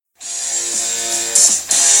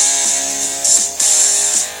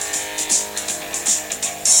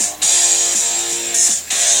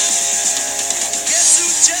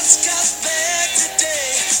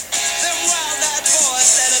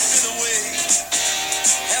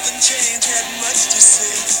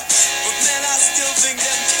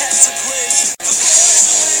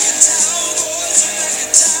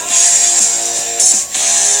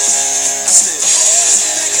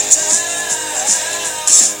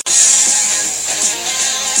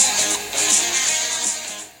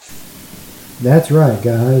That's right,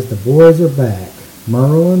 guys. The boys are back.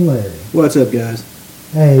 Merle and Larry. What's up, guys?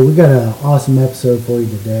 Hey, we got an awesome episode for you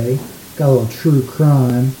today. Got a little true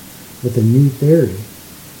crime with a new theory.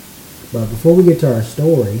 But before we get to our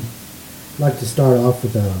story, I'd like to start off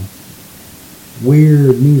with a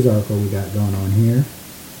weird news article we got going on here.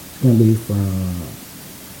 It's going to be from...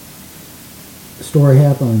 The story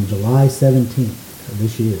happened on July 17th of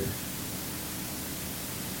this year.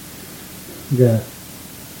 We got...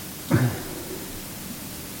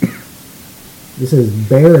 This says,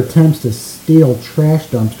 bear attempts to steal trash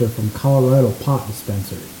dumpster from Colorado pot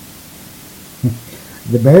dispensary.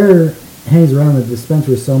 The bear hangs around the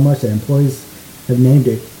dispensary so much that employees have named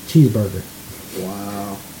it Cheeseburger.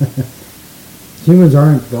 Wow. Humans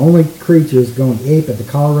aren't the only creatures going ape at the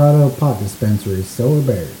Colorado pot dispensary, so are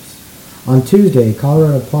bears. On Tuesday,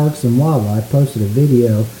 Colorado Parks and Wildlife posted a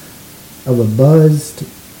video of a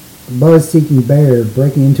buzz-seeking bear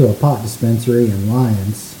breaking into a pot dispensary in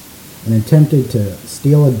Lyons and attempted to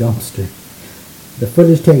steal a dumpster. The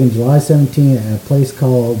footage taken July 17 at a place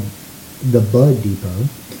called the Bud Depot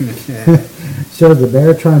shows the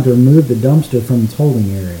bear trying to remove the dumpster from its holding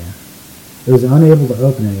area. It was unable to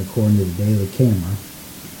open it, according to the Daily Camera.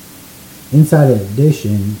 Inside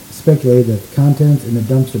Edition speculated that the contents in the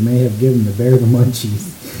dumpster may have given the bear the munchies.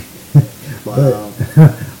 Wow.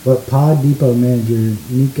 But Pod Depot manager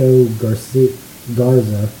Nico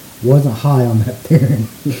Garza wasn't high on that theory.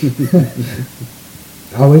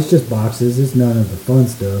 Oh, it's just boxes. It's none of the fun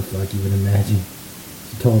stuff like you would imagine,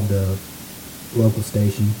 she told the local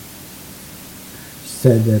station. She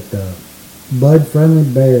said that the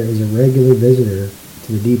bud-friendly bear is a regular visitor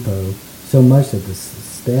to the depot, so much that the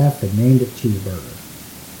staff had named it Cheeseburger.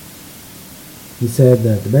 He said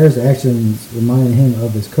that the bear's actions reminded him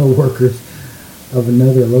of his co-workers of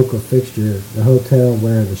another local fixture, the hotel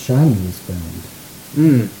where The Shining was filmed.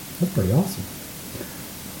 That's pretty awesome.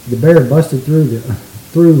 The bear busted through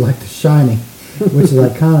like The Shining, which is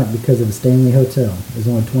iconic because of the Stanley Hotel. It was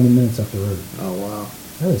only 20 minutes up the road. Oh, wow.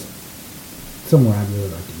 That was somewhere I'd really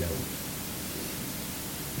like to go.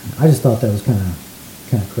 I just thought that was kind of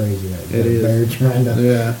crazy. That bear trying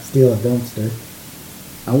to steal a dumpster.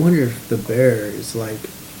 I wonder if the bear is like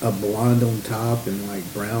a blonde on top and like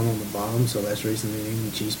brown on the bottom, so that's the reason they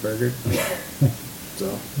named Cheeseburger.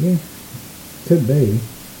 So yeah, could be.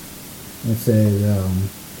 It says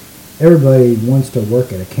everybody wants to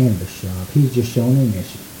work at a cannabis shop. He's just showing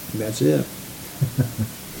initiative. That's it.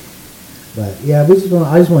 But yeah, I just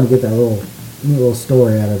want to get that little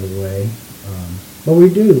story out of the way. But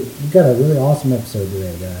we've got a really awesome episode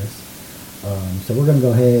today, guys. So we're gonna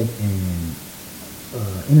go ahead and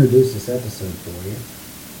introduce this episode for you.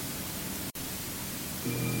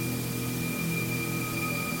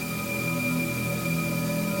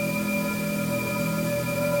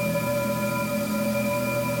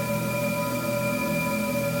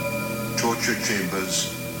 Torture chambers,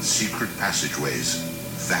 secret passageways,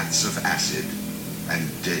 vats of acid, and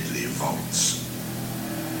deadly vaults.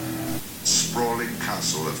 Sprawling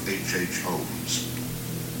castle of H.H. Holmes.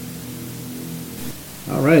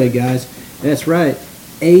 Alrighty, guys. That's right.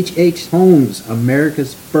 H.H. Holmes,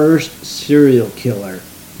 America's first serial killer.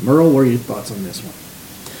 Merle, what are your thoughts on this one?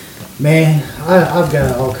 Man, I've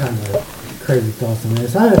got all kinds of crazy thoughts on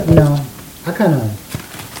this. I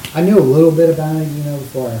knew a little bit about it,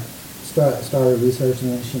 before I started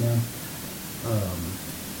researching this,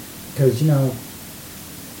 because,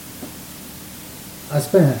 I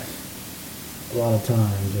spent a lot of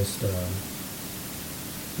time just,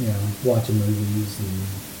 watching movies and,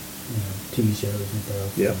 TV shows and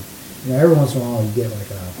stuff. Yep. And, every once in a while you get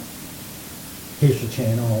like a History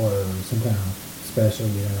Channel or some kind of special,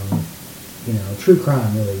 true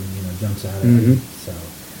crime really, jumps out at me. So,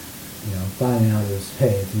 finding out is,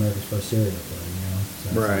 hey, it's America's first serial killer,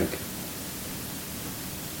 so right.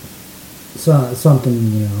 So, something,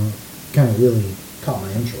 kind of really caught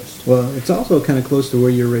my interest. Well, it's also kind of close to where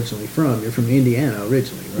you're originally from. You're from Indiana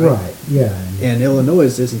originally, right? Right, yeah. And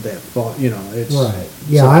Illinois isn't that far, it's... Right.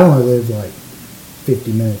 Yeah, I only lived like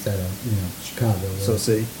 50 minutes out of, Chicago. So,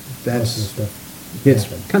 see, that's... It's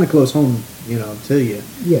kind of close home, to you.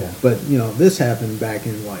 Yeah. But, this happened back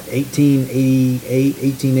in, 1888,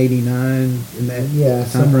 1889, in that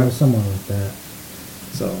time frame? Somewhere like that.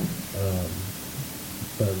 So...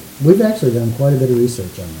 but we've actually done quite a bit of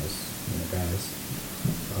research on this, guys.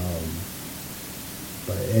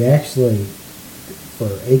 But it actually, for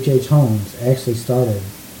H.H. Holmes, actually started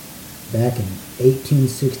back in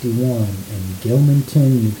 1861 in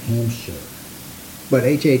Gilmanton, New Hampshire. But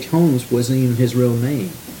H.H. Holmes wasn't even his real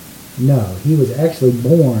name. No, he was actually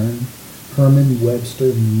born Herman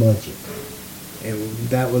Webster Mudgett. And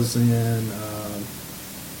that was in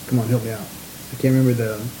Come on, help me out. I can't remember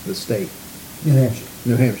the state. New Hampshire.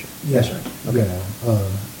 New Hampshire. Yeah. That's right. Okay. Yeah.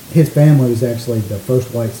 His family was actually the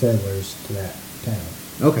first white settlers to that town.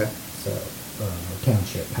 Okay. So, or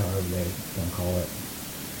township, however they want to call it.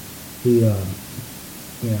 He,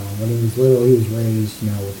 when he was little, he was raised,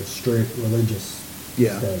 with a strict religious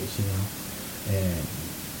Yeah. studies, and,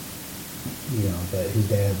 but his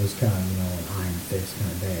dad was kind of, an iron fist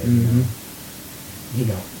kind of dad, Mhm. He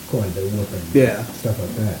got quite a bit of whooping, Yeah. stuff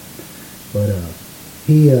like that. But,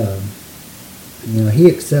 he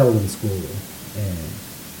excelled in school,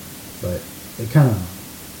 but it kind of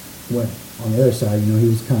went on the other side, he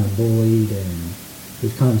was kind of bullied and he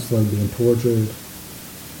was constantly being tortured.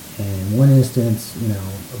 And one instance,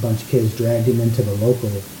 a bunch of kids dragged him into the local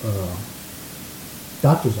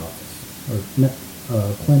doctor's office or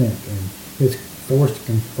clinic, and he was forced to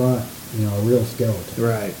confront, a real skeleton.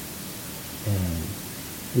 Right. And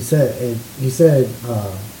he said in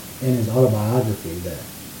his autobiography that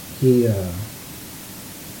they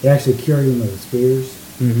actually cured him of his fears,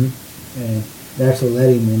 Mm-hmm. and they actually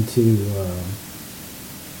led him into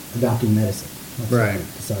adopting medicine. That's Right. how he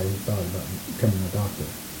decided he thought about becoming a doctor.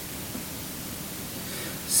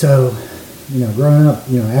 So, growing up,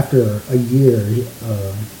 after a year,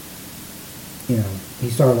 he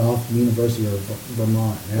started off at the University of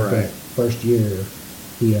Vermont. And after Right. that first year,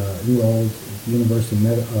 he enrolled at the University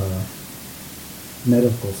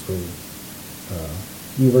Medical School,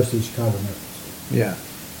 University of Chicago Medical School. Yeah.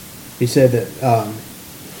 He said that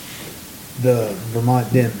the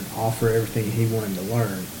Vermont didn't offer everything he wanted to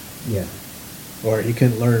learn, Yeah. or he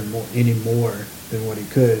couldn't learn any more than what he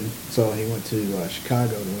could, so he went to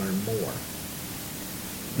Chicago to learn more.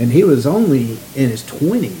 And he was only in his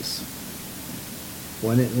 20s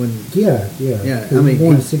when Yeah. Yeah, 'Cause I he mean, was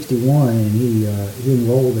born in he- 61, and he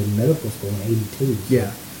enrolled in medical school in 82. So,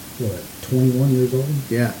 Yeah. What, 21 years old?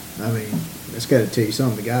 yeah, I mean, that's got to tell you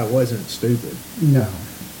something. The guy wasn't stupid, No.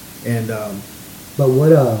 and But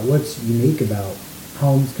what's unique about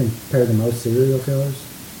Holmes compared to most serial killers?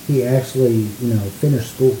 He actually, finished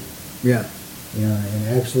school, yeah,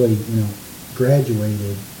 and actually,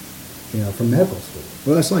 graduated, from medical school.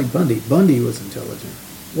 well, that's like Bundy. Bundy was intelligent.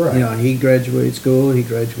 Right. He graduated school, he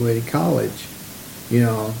graduated college,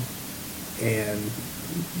 and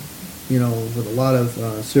with a lot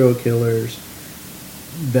of serial killers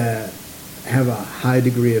that have a high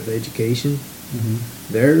degree of education, Hmm.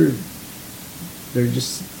 they're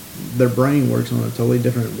just, their brain works on a totally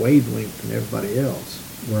different wavelength than everybody else.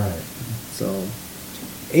 Right. So,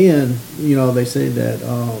 and they say that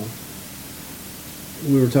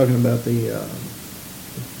we were talking about the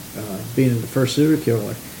being the first serial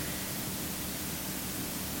killer.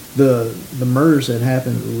 The murders that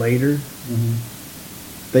happened later, Hmm.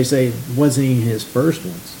 they say it wasn't even his first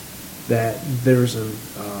ones. That there's a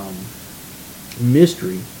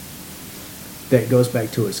mystery that goes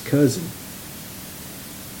back to his cousin.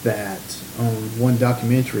 That on one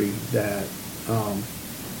documentary that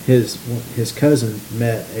his cousin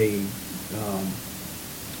met a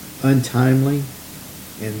untimely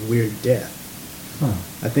and weird death. Huh.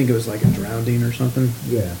 I think it was like a drowning or something.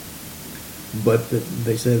 Yeah. But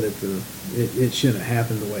they said that it shouldn't have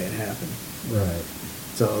happened the way it happened. Right.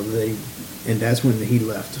 So and that's when he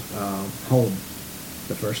left home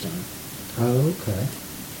the first time. Oh, okay.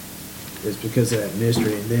 It's because of that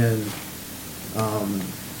mystery. And then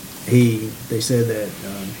they said that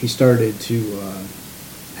he started to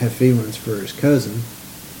have feelings for his cousin,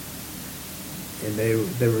 and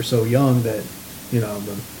they were so young that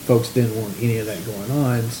the folks didn't want any of that going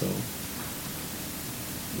on, so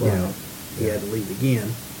Right. he had to leave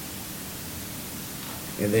again.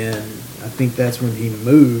 And then I think that's when he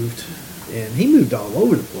moved, and he moved all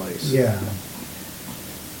over the place. Yeah.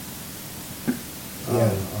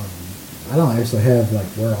 Yeah. I don't actually have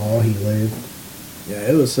where all he lived. Yeah,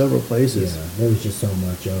 it was several places. Yeah. There was just so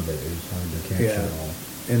much of it. It was hard to capture Yeah. it all.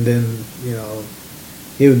 And then,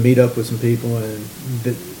 he would meet up with some people, and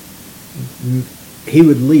he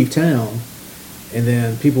would leave town, and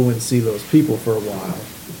then people wouldn't see those people for a while.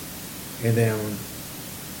 And then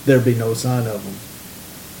there'd be no sign of them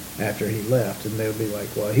after he left. And they would be like,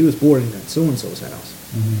 well, he was boarding at so-and-so's house.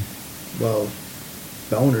 Mm-hmm. Well,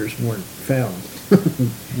 the owners weren't found.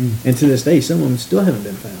 And to this day, some of them still haven't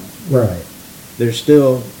been found. Right. There's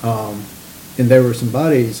still, and there were some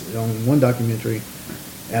bodies on one documentary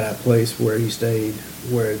at a place where he stayed,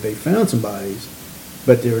 where they found some bodies,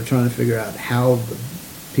 but they were trying to figure out how the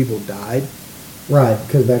people died. Right,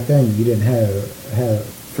 because back then you didn't have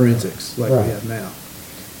Forensics like Right. we have now.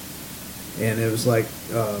 And it was like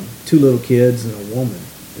 2 little kids and a woman,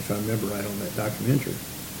 if I remember right on that documentary.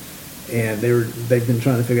 and they've been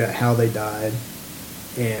trying to figure out how they died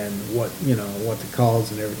and what the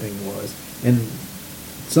cause and everything was. And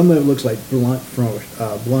some of it looks like blunt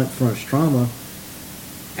force trauma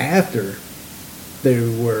after they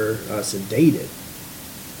were sedated.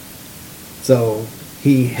 So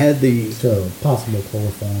he had the possible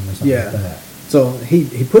chloroform or something like that. So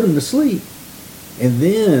he put him to sleep, and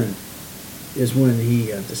then is when he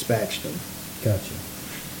dispatched him. Gotcha.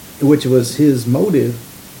 Which was his motive.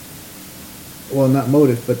 Well, not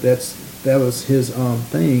motive, but that was his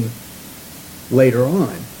thing. Later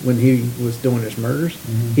on, when he was doing his murders,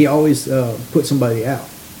 he always put somebody out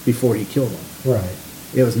before he killed them. Right.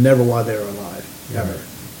 It was never while they were alive, ever. Right.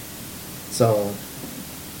 So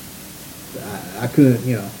I couldn't,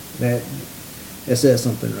 that says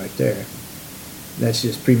something right there. That's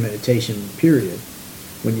just premeditation, period.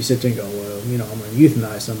 When you sit there and go, well, I'm going to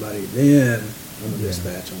euthanize somebody, then I'm going to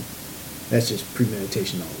dispatch them. That's just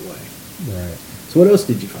premeditation all the way. Right. So what else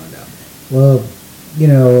did you find out? Well,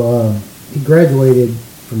 he graduated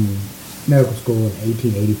from medical school in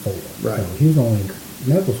 1884. Right. So he was only in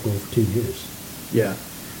medical school for 2 years. Yeah.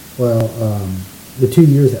 Well, the 2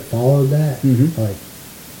 years that followed that,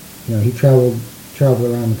 he traveled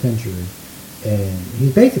around the country, and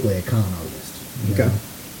he's basically a con artist. Okay.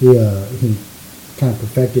 He kind of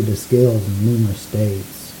perfected his skills in numerous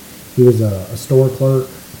states. He was a store clerk.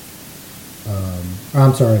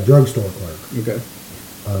 A drugstore clerk. Okay.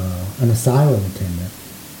 An asylum attendant.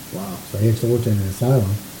 Wow. So he actually worked in an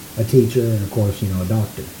asylum. A teacher, and of course, a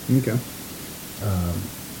doctor. Okay.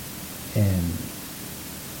 And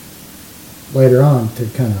later on, to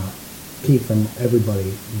kind of keep from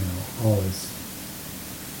everybody, all his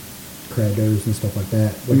creditors and stuff like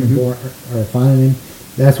that, looking for or finding him,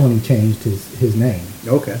 that's when he changed his name.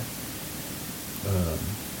 Okay.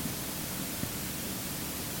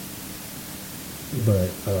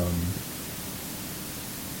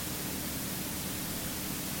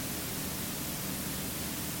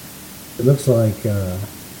 It looks like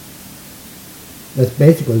that's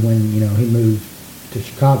basically when he moved to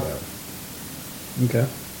Chicago. Okay.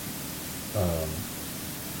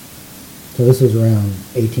 So this was around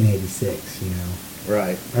 1886.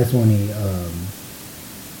 Right. That's when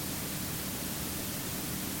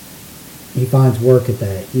he finds work at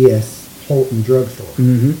that E.S. Holton drugstore.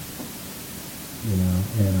 Mm-hmm.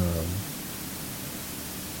 And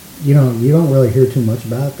you don't really hear too much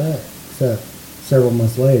about that, except several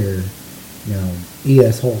months later,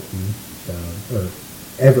 E.S. Holton, or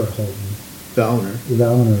Everett Holton, The owner.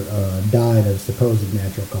 Died of supposed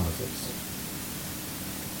natural causes.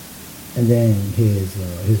 And then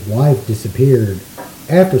his wife disappeared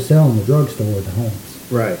after selling the drugstore to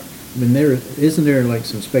Holmes. Right. I mean, isn't there like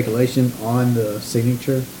some speculation on the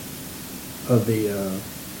signature of the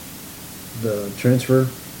transfer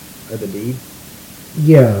of the deed?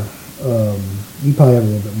 Yeah. You probably have a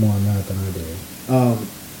little bit more on that than I did.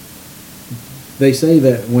 They say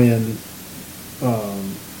that when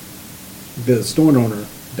the store owner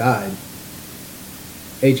died,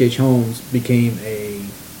 H.H. Holmes became a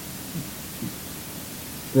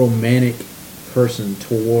romantic person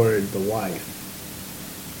toward the wife.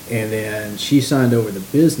 And then she signed over the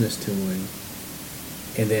business to him.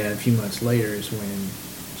 And then a few months later is when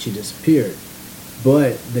she disappeared.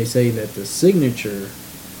 But they say that the signature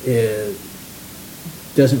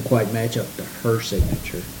doesn't quite match up to her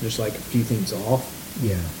signature. There's like a few things off.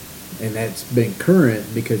 Yeah. And that's been current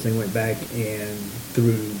because they went back and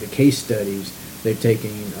through the case studies, they've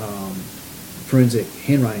taken forensic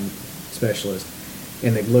handwriting specialists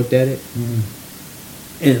and they've looked at it. Mm-hmm.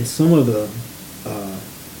 And some of the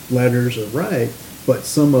letters are right, but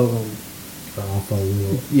some of them are off a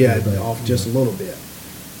little. Off just a little bit.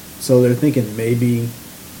 So they're thinking maybe,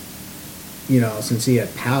 since he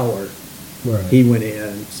had power, right, he went in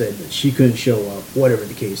and said that she couldn't show up, whatever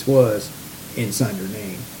the case was, and signed her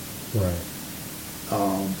name. Right.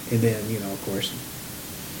 And then, of course,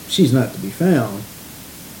 she's not to be found,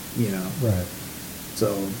 Right.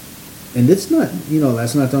 So, and it's not,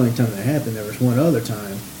 that's not the only time that happened. There was one other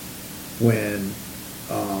time when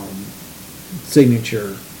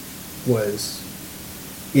signature was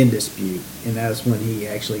in dispute, and that's when he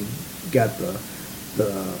actually got the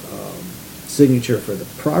signature for the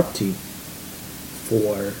property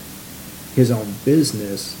for his own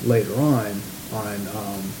business later on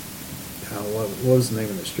what was the name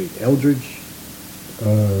of the street? Eldridge?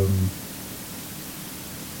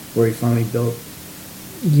 Where he finally built.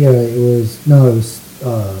 Yeah, it was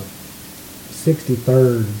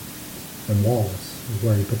 63rd and Wallace is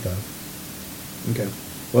where he put that. Okay.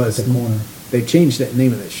 Well, it's the corner. They changed that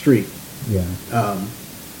name of that street. Yeah.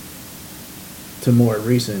 to more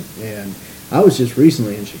recent. And I was just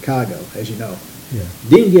recently in Chicago, as you know. Yeah.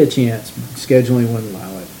 Didn't get a chance. Scheduling wouldn't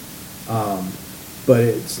allow it. But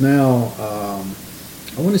it's now,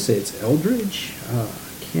 I want to say it's Eldridge. I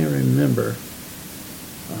can't remember.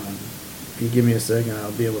 If you give me a second,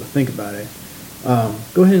 I'll be able to think about it.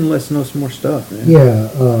 Go ahead and let us know some more stuff, man. Yeah,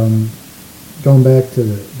 going back to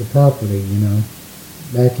the property,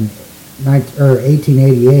 back in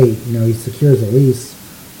 1888, he secures a lease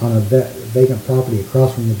on a vacant property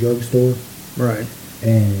across from the drugstore. Right.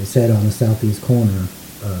 And it's set on the southeast corner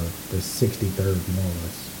of the 63rd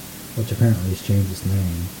Morris, which apparently has changed its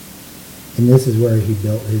name. And this is where he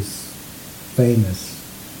built his famous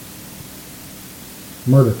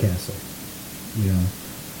murder castle.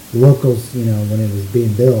 The locals, when it was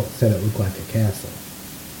being built, said it looked like a castle.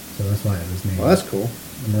 So that's why it was named. Well, that's cool.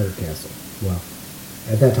 The murder castle. Well,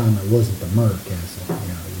 at that time it wasn't the murder castle.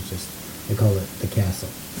 It was just, they called it the castle.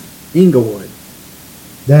 Inglewood.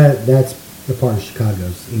 That's the part of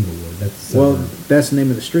Chicago's Inglewood. That's that's the name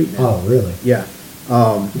of the street now. Oh, really? Yeah.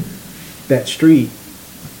 That street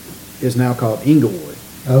is now called Inglewood.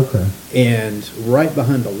 Okay. And right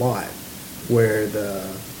behind the lot where the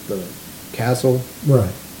castle,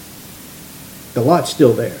 right, the lot's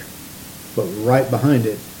still there, but right behind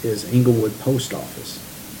it is Inglewood Post Office,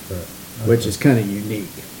 right. Okay. Which is kind of unique.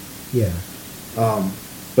 Yeah.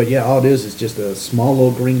 But yeah, all it is just a small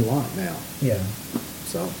little green lot now. Yeah.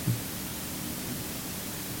 So.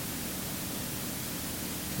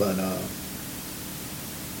 But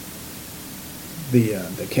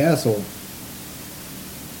the castle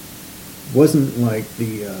wasn't like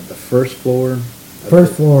the first floor.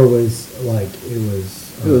 First floor was like it was.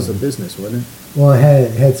 It was a business, wasn't it? Well,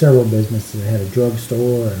 it had several businesses. It had a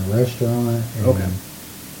drugstore and a restaurant. And, okay.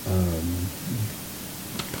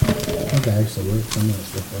 I think I actually wrote some of that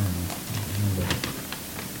stuff down. I don't remember.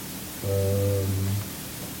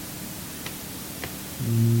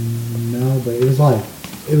 No, but it was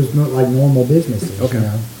like normal businesses. Okay.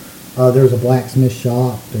 There was a blacksmith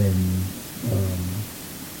shop and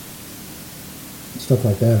stuff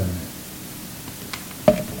like that on it.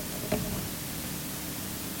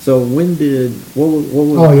 So when did what was?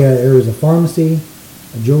 Oh yeah, there was a pharmacy,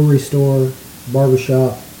 a jewelry store,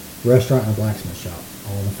 barbershop, restaurant, and a blacksmith shop,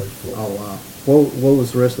 all on the first floor. Oh wow. What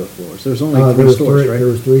was the rest of the floors? There's only there three was stores, right? There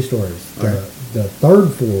was three stores. Okay. The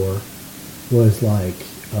third floor was like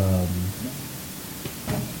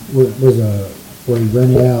where he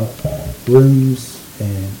rented out rooms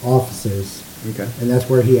and offices. Okay. And that's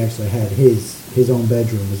where he actually had his own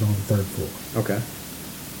bedroom was on the third floor. Okay.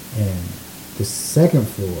 And the second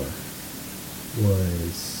floor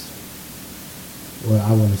was what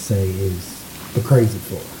I want to say is the crazy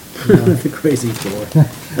floor. The crazy floor.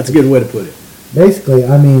 That's a good way to put it. Basically,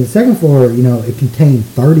 I mean, the second floor, it contained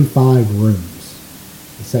 35 rooms.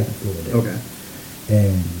 The second floor did. Okay.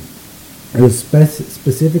 And it was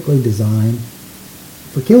specifically designed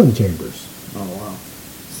for killing chambers. Oh, wow.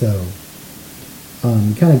 So,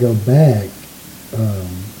 you kind of go back.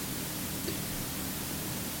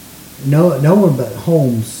 No one but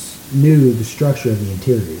Holmes knew the structure of the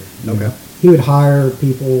interior. Okay. He would hire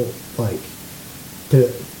people to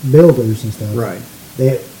builders and stuff. Right.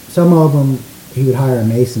 Some of them he would hire a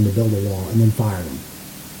mason to build a wall and then fire them,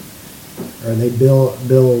 or they'd build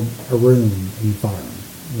a room and he'd fire them.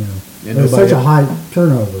 And it was such a high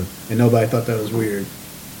turnover. And nobody thought that was weird.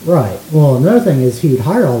 Right. Well, another thing is he would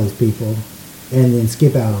hire all these people and then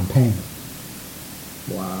skip out on payment.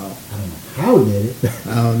 Wow. I don't know how he did it.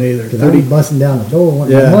 I don't either. Because I'd be busting down the door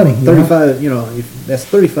wanting money. 35, if that's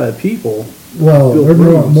 35 people. Well, there's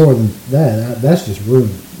more than that. That's just room.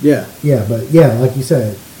 Yeah. Yeah, but like you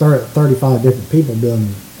said, 35 different people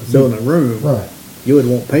building a room. Right. You would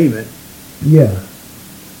want payment. Yeah.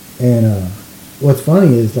 And what's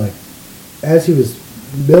funny is, like, as he was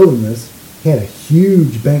building this, he had a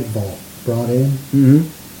huge bank vault brought in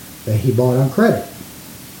that he bought on credit.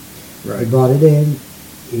 Right. He brought it in.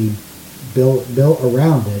 He built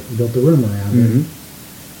around it, built a room around it,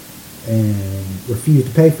 and refused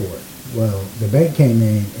to pay for it. Well, the bank came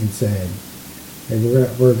in and said, "Hey, we're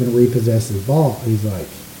going to repossess this vault." He's like,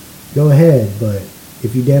 "Go ahead, but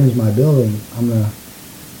if you damage my building, I'm going to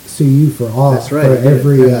sue you for That's right. for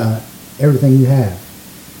everything you have."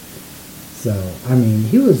 So, I mean,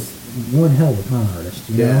 he was one hell of a con artist,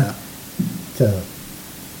 you know?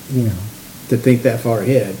 To think that far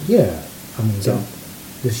ahead. Yeah. I mean, So.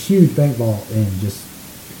 this huge bank vault and just,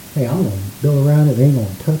 hey, I'm going to build around it. They ain't going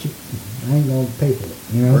to touch it. I ain't going to pay for it,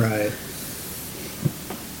 Right.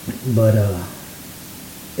 But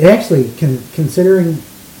it actually, considering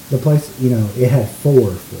the place, it had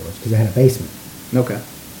 4 floors because it had a basement. Okay.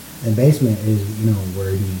 And basement is,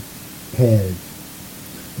 where he had.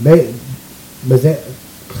 But that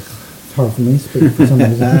it's hard for me to speak for some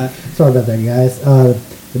reason. Sorry about that, guys.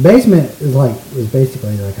 The basement was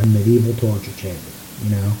basically like a medieval torture chamber.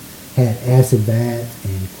 Had acid vats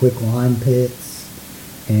and quicklime pits,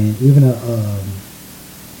 and even a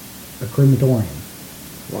crematorium.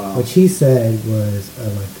 Wow. Which he said was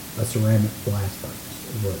a ceramic blast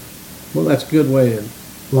furnace. Well, that's a good way to,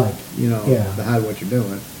 yeah. to hide what you're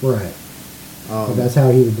doing. Right. But that's how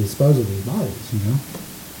he would dispose of these bodies,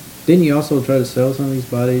 Didn't you also try to sell some of these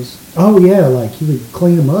bodies? Oh, yeah, he would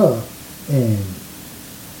clean them up and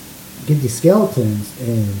get these skeletons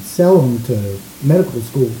and sell them to medical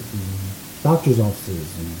schools and doctor's offices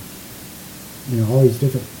and, all these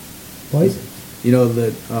different places.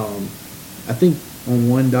 That I think on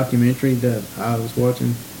one documentary that I was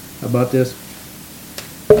watching about this,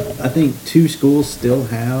 I think 2 schools still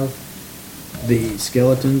have the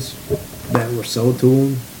skeletons that were sold to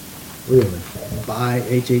them. Really? By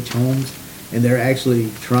H.H. Holmes, and they're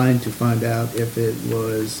actually trying to find out if it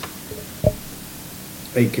was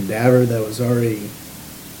a cadaver that was already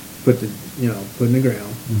put in the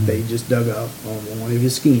ground. Mm-hmm. They just dug up on one of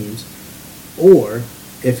his schemes, or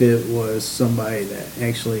if it was somebody that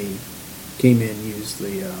actually came in and used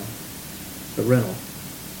the rental.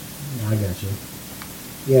 I got you.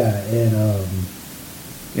 Yeah,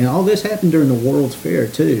 and all this happened during the World's Fair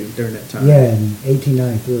too, during that time. Yeah, in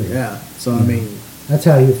 1893. Yeah, so I mean, that's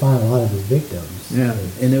how he found a lot of his victims. Yeah,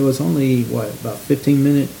 and it was only about 15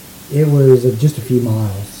 minutes. It was just a few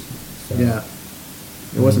miles. So, yeah,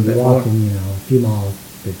 it wasn't that far. Walking, a few miles,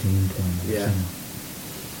 15, 20. Yeah.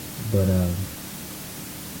 But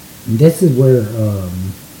this is where a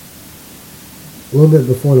little bit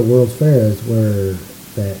before the World's Fair is where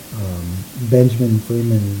that Benjamin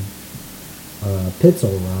Freeman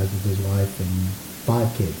Pitzel arrives with his wife and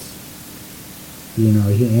 5 kids. He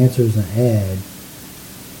answers an ad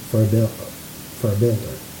for a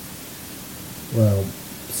builder. Well,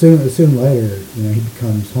 soon later, he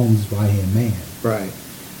becomes Holmes' right-hand man. Right.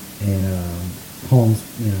 And Holmes,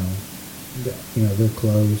 they're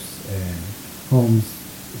close, and Holmes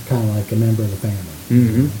is kind of like a member of the family.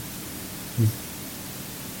 Mm-hmm.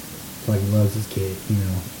 It's like he loves his kid,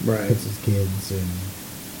 Right. Puts his kids and.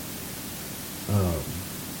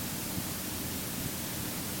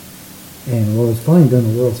 And what was funny, during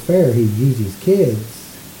the World's Fair, he'd use his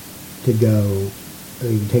kids to go,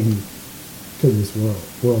 he would take them to this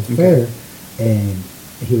World's Fair, and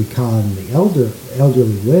he would con the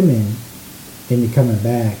elderly women into coming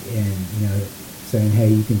back and, saying, hey,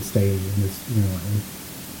 you can stay in this,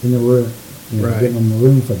 in the room, right. Giving them a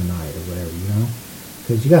room for the night or whatever,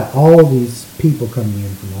 Because you got all these people coming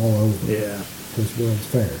in from all over this World's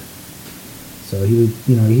Fair. So he would,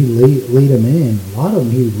 he'd lead them in. A lot of them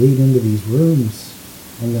he would lead into these rooms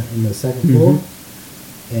in the second floor,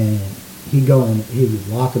 and he'd go in. He would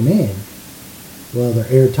lock them in. Well, they're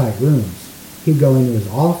airtight rooms. He'd go into his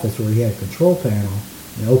office where he had a control panel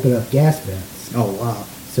and open up gas vents. Oh wow!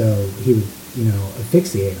 So he would,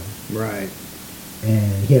 asphyxiate them. Right.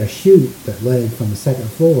 And he had a chute that led from the second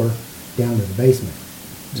floor down to the basement.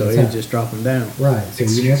 So he would just drop them down. Right. So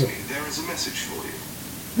Excuse me, there is a message for you.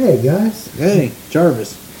 Hey guys. Hey,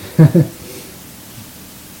 Jarvis.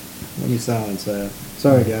 Let me silence that.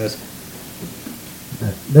 Sorry, guys.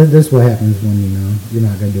 This is what happens when you're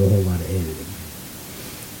not going to do a whole lot of editing.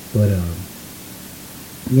 But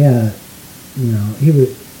he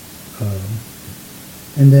would,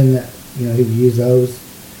 and then he would use those,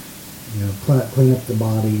 clean up the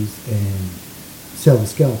bodies and sell the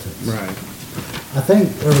skeletons. Right. I think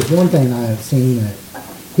there was one thing I had seen that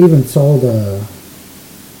he even sold a.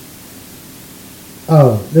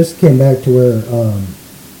 Oh, this came back to where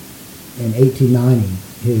in 1890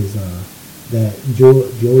 his that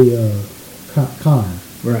Julia Connor,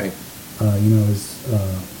 Right.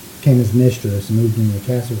 became his mistress and moved into the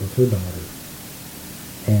castle with her daughter.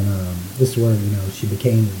 And this is where she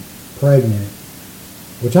became pregnant,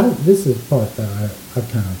 which this is the part that I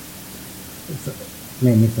kind of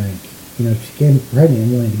made me think. She became pregnant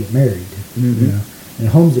and wanted to get married. And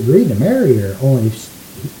Holmes agreed to marry her only if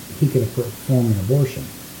he could have performed an abortion.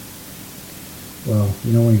 Well,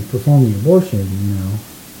 when you perform the abortion,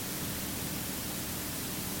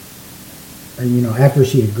 and after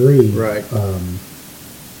she agreed, Right.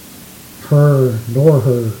 her nor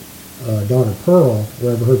her daughter Pearl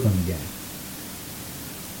were ever heard from again.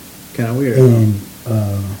 Kind of weird. And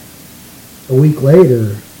a week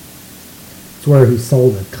later, it's where he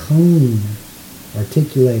sold a cone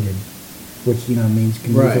articulated, which means you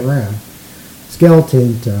can move Right. around,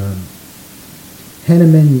 skeleton to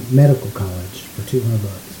Henneman Medical College for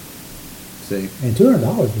 $200. See. And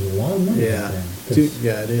 $200 was a lot of money Yeah. back then. 'Cause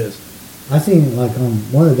Yeah, it is. I seen like on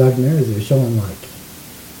one of the documentaries they were showing like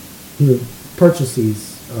he would purchase these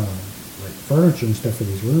like furniture and stuff for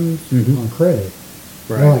these rooms Mhm. on credit.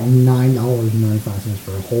 Right. They're like $9.95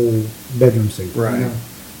 for a whole bedroom suite. Right. You know?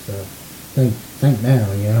 So think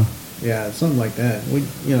now, you know. Yeah, something like that.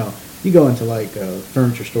 You go into like a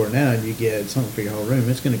furniture store now and you get something for your whole room.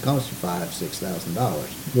 It's going to cost you $5,000-6,000.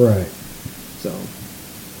 Right.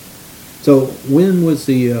 So when was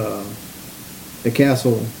the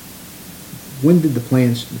castle? When did the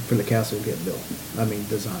plans for the castle get built? I mean,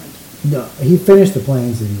 designed. No, he finished the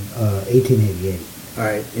plans in 1888. All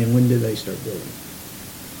right, and when did they start building?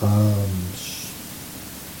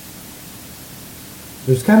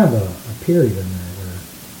 There's kind of a period in there where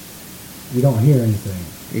you don't hear anything.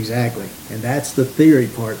 Exactly, and that's the theory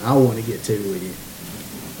part I want to get to with you.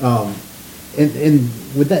 And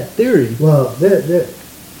with that theory, Well,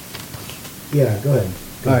 yeah, go ahead.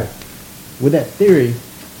 all right, with that theory,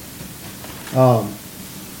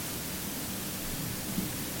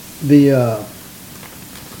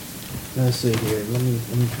 let's see here. Let me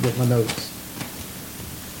get my notes.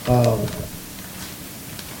 All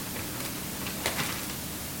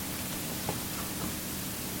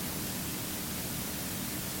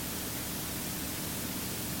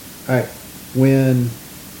right, when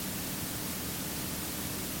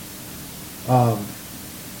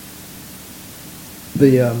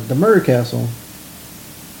the murder castle,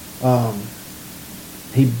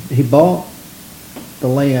 he bought the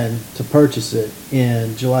land to purchase it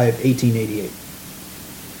in July of 1888,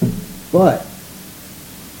 but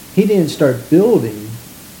he didn't start building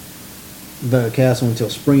the castle until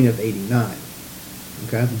spring of '89.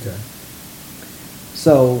 Okay. Okay.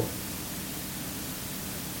 So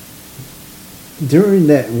during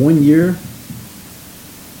that 1 year,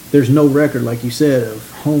 there's no record, like you said, of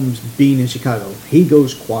Holmes being in Chicago. He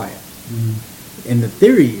goes quiet. Mm-hmm. And the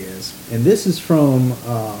theory is, and this is from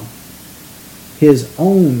his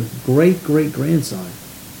own great-great-grandson,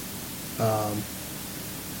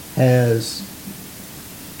 has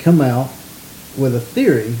come out with a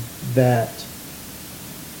theory that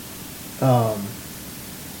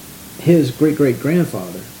his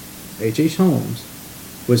great-great-grandfather, H.H. Holmes,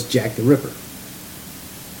 was Jack the Ripper.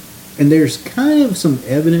 And there's kind of some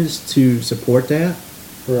evidence to support that.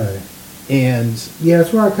 Right. And Yeah,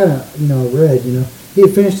 that's where I kind of, read, he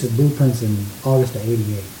had finished his blueprints in August of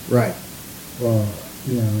 '88. right, Well,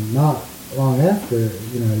 not long after,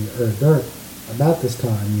 or about this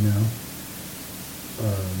time,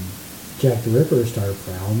 Jack the Ripper started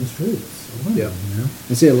prowling the streets of London, Yeah.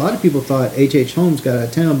 and see, a lot of people thought H.H. Holmes got out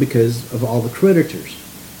of town because of all the creditors.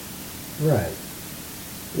 Right.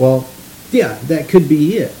 Well, yeah, that could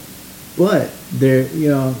be it. But there,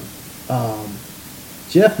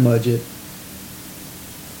 Jeff Mudgett,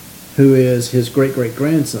 who is his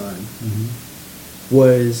great-great-grandson, Mm-hmm.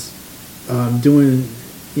 was doing,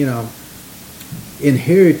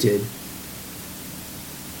 inherited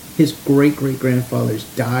his great-great-grandfather's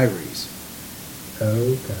diaries.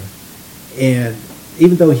 Okay. And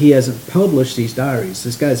even though he hasn't published these diaries,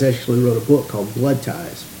 this guy's actually wrote a book called Blood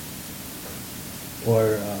Ties.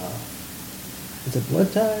 Or, is it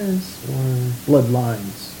Blood Ties or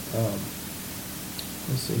Bloodlines?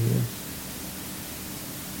 Let's see here.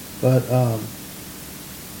 But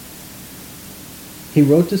he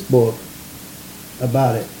wrote this book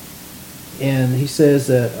about it. And he says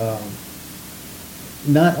that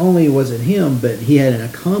not only was it him, but he had an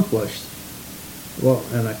accomplice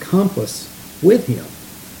with him,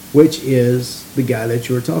 which is the guy that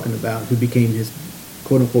you were talking about who became his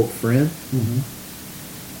quote-unquote friend. Mm-hmm.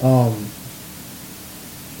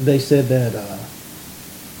 They said that,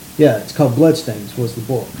 it's called Bloodstains was the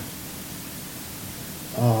book.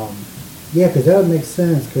 Yeah, because that would make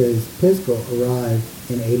sense, because Piskel arrived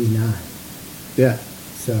in '89. Yeah,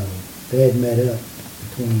 So they had met up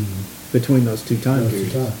between those two time those two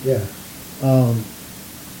periods. times. Yeah.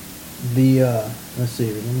 Let's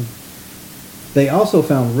see. They also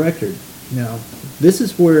found record. Now, this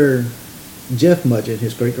is where Jeff Mudgett,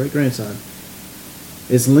 his great-great-grandson,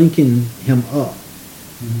 is linking him up.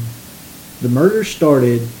 Mm-hmm. The murder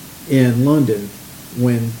started in London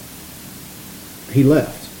when he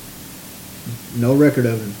left. No record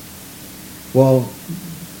of him. Well,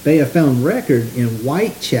 they have found record in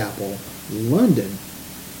Whitechapel, London,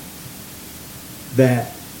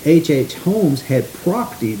 that H.H. Holmes had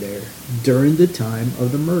property there during the time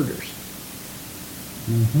of the murders.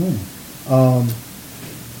 Mm-hmm.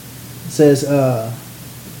 It says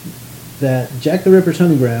that Jack the Ripper's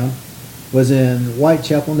hunting ground was in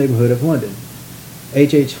Whitechapel neighborhood of London.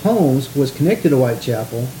 H.H. Holmes was connected to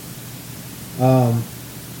Whitechapel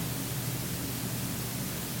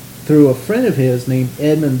through a friend of his named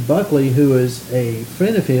Edmund Buckley, who is a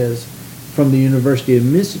friend of his from the University of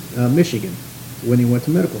Michigan when he went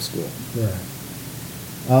to medical school.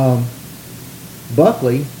 Right.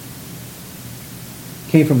 Buckley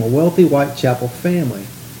came from a wealthy Whitechapel family.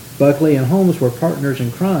 Buckley and Holmes were partners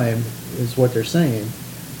in crime, is what they're saying.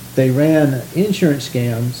 They ran insurance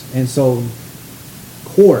scams and sold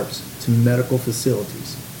corpse to medical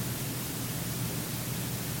facilities,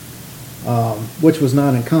 which was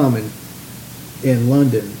not uncommon in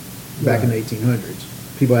London back in the 1800s.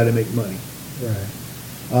 People had to make money. Right.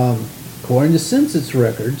 According to census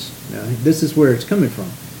records, now this is where it's coming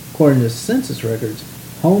from. According to census records,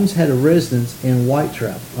 Holmes had a residence in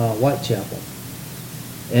Whitechapel,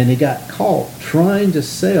 and he got caught trying to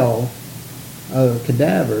sell a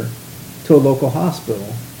cadaver to a local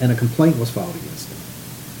hospital, and a complaint was filed against him.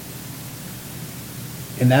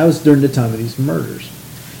 And that was during the time of these murders.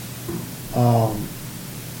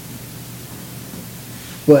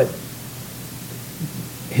 But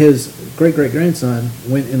his great-great-grandson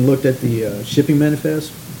went and looked at the shipping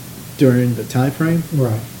manifest during the time frame.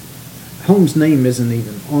 Right. Holmes' name isn't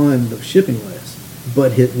even on the shipping list,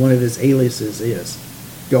 but one of his aliases is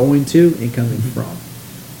going to and coming from.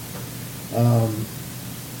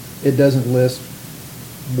 It doesn't list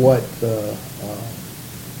what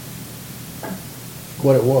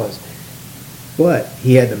it was, but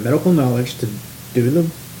he had the medical knowledge to do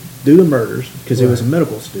the murders because he was a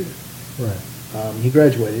medical student. Right. He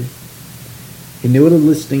graduated. He knew what a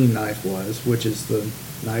listing knife was, which is the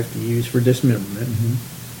knife used for dismemberment.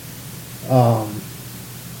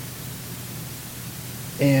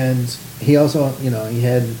 And he also, he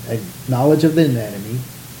had a knowledge of the anatomy.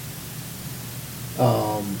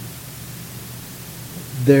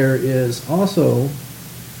 There is also,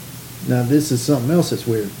 now this is something else that's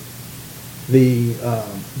weird, the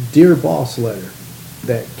Dear Boss letter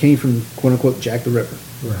that came from, quote-unquote, Jack the Ripper.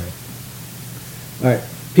 Right. All right,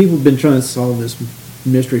 people have been trying to solve this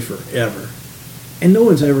mystery forever, and no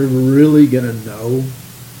one's ever really going to know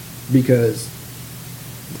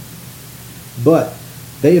but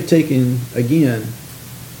they have taken, again,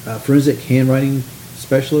 forensic handwriting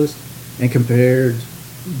specialist and compared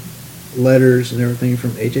letters and everything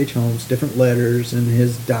from H.H. Holmes, different letters in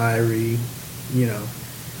his diary,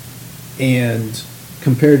 and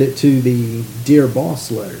compared it to the Dear Boss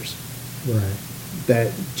letters Right.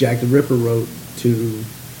 that Jack the Ripper wrote to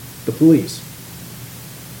the police.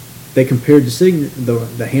 They compared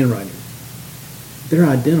the handwriting. They're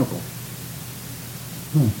identical.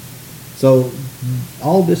 So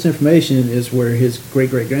all this information is where his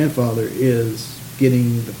great-great-grandfather is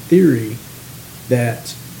getting the theory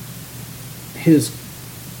that his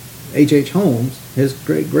H.H. Holmes, his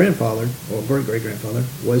great-grandfather, or great-great-grandfather,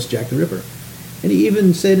 was Jack the Ripper. And he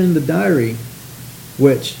even said in the diary,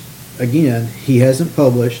 which, again, he hasn't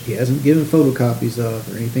published, he hasn't given photocopies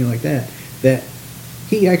of, or anything like that, that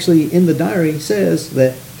he actually, in the diary, says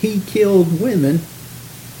that he killed women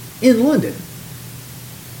in London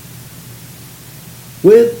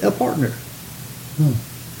with a partner.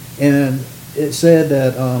 And it said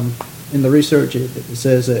that in the research, it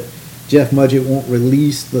says that Jeff Mudgett won't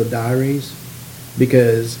release the diaries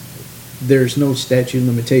because there's no statute of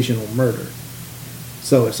limitation on murder.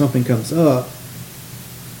 So if something comes up,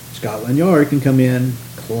 Scotland Yard can come in,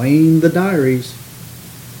 claim the diaries,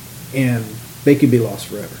 and they could be lost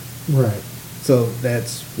forever. Right. So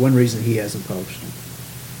that's one reason he hasn't published them.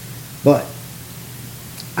 But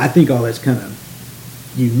I think all that's kind of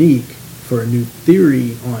unique for a new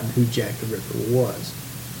theory on who Jack the Ripper was.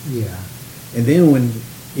 Yeah. And then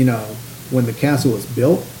when the castle was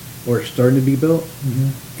built, or started to be built,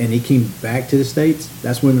 and he came back to the States,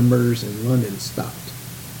 that's when the murders in London stopped.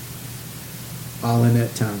 All in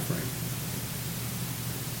that time frame.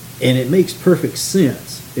 And it makes perfect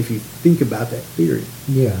sense if you think about that theory.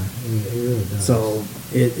 Yeah, it really does. So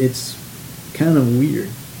it's kind of weird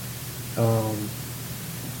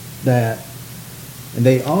and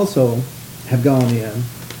they also have gone in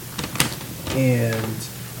and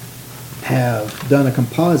have done a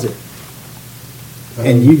composite.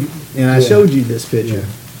 And I showed you this picture.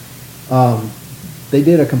 Yeah. They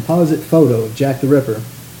did a composite photo of Jack the Ripper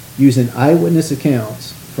using eyewitness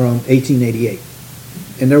accounts from 1888.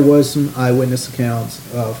 And there was some eyewitness accounts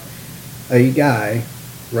of a guy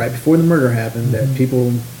right before the murder happened that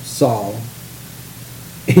people saw.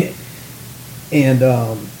 And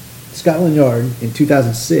Scotland Yard in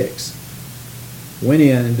 2006 went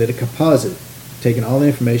in and did a composite, taking all the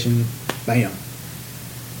information, bam.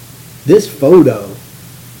 This photo,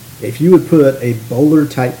 if you would put a bowler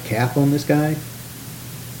type cap on this guy,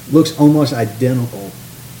 looks almost identical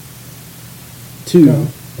to. Oh,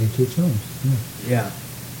 H.H. Holmes. Yeah. Yeah.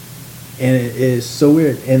 And it is so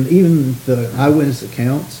weird. And even the eyewitness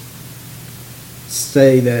accounts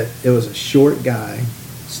say that it was a short guy,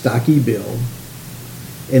 stocky build,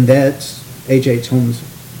 and that's H.H. Holmes'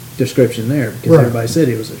 description there, because Right. everybody said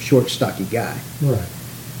he was a short, stocky guy. Right.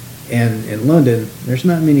 And in London, there's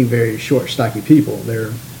not many very short, stocky people.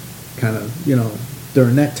 They're kind of,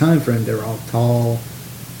 during that time frame, they were all tall,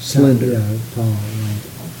 slender. Yeah, tall. Right.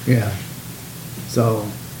 Yeah. So,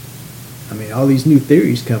 I mean, all these new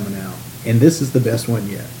theories coming out, and this is the best one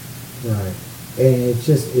yet. Right. And it's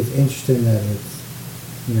interesting that it's,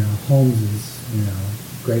 Holmes's,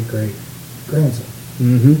 great grandson.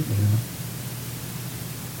 Mm-hmm.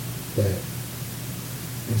 That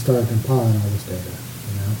they started compiling all this data.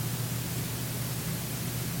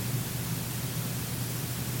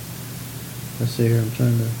 Let's see here. I'm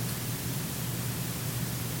trying to.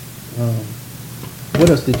 What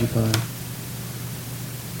else did you find?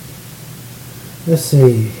 Let's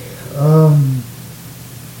see.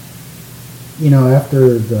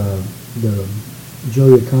 After the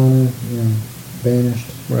Julia Connor, vanished,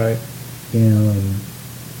 Right. in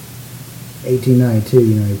 1892,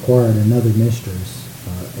 he acquired another mistress,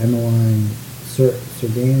 Emmeline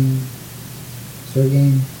Sergain.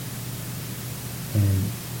 And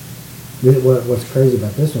what's crazy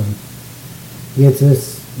about this one, he gets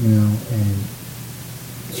this, and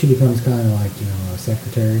she becomes kind of like, a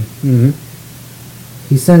secretary. Mm-hmm.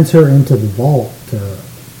 He sends her into the vault to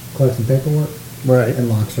collect some paperwork. Right. And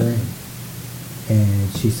locks her in.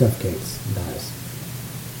 And she suffocates and dies.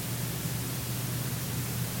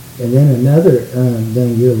 And then then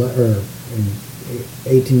a year later, in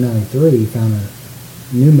 1893, he found a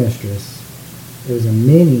new mistress. It was a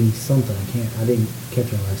Minnie something. I didn't catch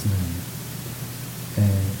her last name.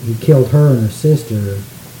 And he killed her and her sister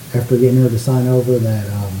after getting her to sign over that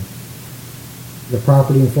the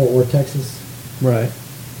property in Fort Worth, Texas. Right.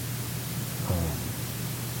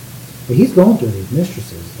 But he's going through these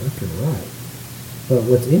mistresses left and right. But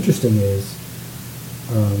what's interesting is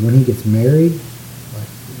when he gets married,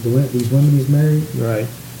 like these women he's married. Right.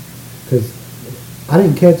 Because I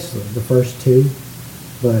didn't catch the first two,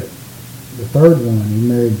 but the third one he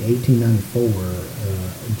married in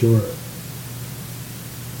 1894,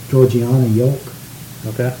 Georgiana Yolk,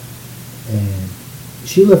 Okay. and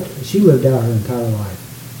she lived out her entire life.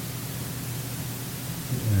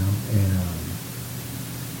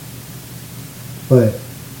 But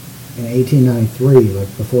in 1893, like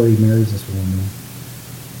before he marries this woman,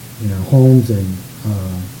 Holmes and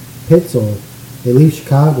Pitzel, they leave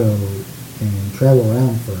Chicago and travel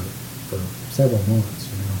around for several months,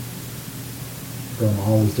 going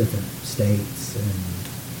all these different states and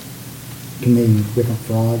committing different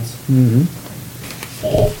frauds. Mm-hmm.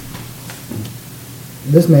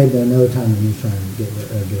 This may have been another time when he was trying to get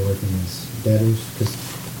away from his debtors, because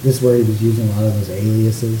this is where he was using a lot of those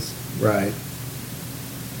aliases. Right.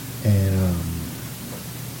 And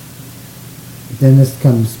then this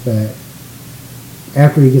comes back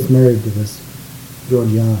after he gets married to this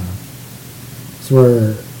Georgiana. It's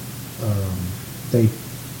where they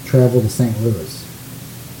travel to St. Louis,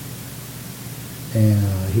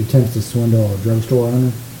 and he attempts to swindle a drugstore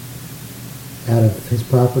owner out of his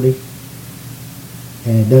property,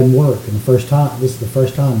 and it doesn't work. And this is the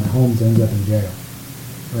first time that Holmes ends up in jail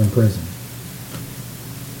or in prison.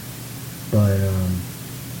 But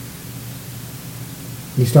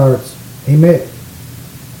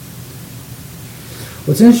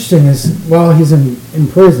what's interesting is while he's in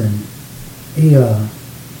prison, he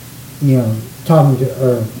talking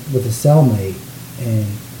with his cellmate, and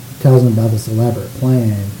tells him about this elaborate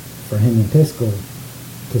plan for him and Piskel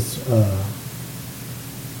to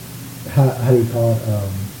how do you call it,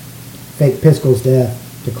 fake Piskel's death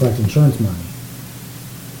to collect insurance money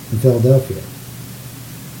in Philadelphia.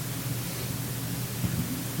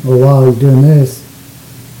 Well, while he's doing this,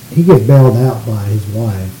 he gets bailed out by his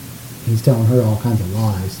wife. He's telling her all kinds of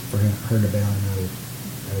lies for her to bail him out.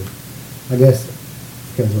 I guess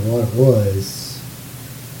because of what it was,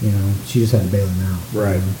 she just had to bail him out.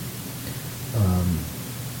 Right.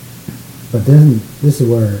 But then this is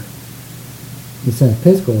where he sent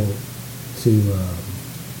Piskel to,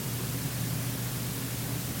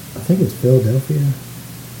 I think it's Philadelphia,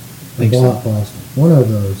 Boston, one of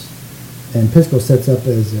those. And Piskel sets up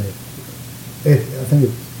as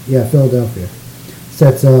Philadelphia.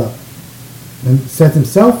 Sets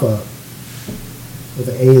himself up with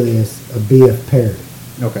the alias of B.F. Perry.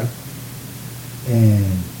 Okay.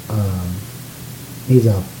 And he's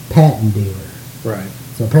a patent dealer. Right.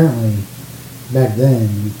 So apparently, back then,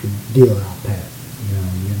 you could deal out patents. You know,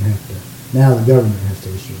 you didn't have to. Now the government has to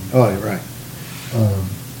issue them. Oh, you're right.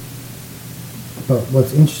 But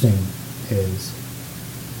what's interesting is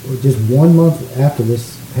just 1 month after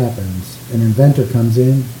this happens, an inventor comes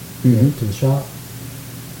in to the shop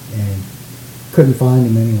and couldn't find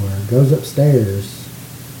him anywhere. Goes upstairs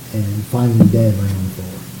and finds him dead laying on the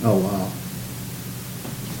floor. Oh, wow.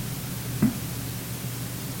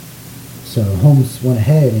 So Holmes went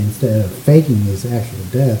ahead instead of faking his actual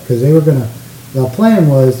death, because they were gonna. The plan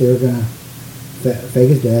was they were gonna fake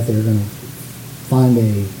his death. They were gonna find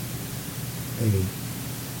a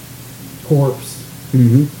corpse,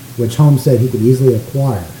 which Holmes said he could easily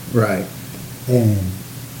acquire, Right. and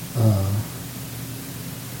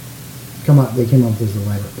they came up with this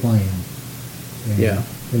elaborate plan, and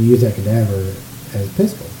use that cadaver as a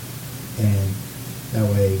pistol, and that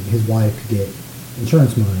way his wife could get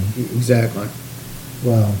insurance money. Exactly.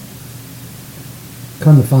 Well,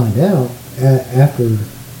 come to find out, after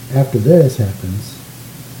this happens,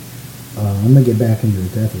 I'm gonna get back into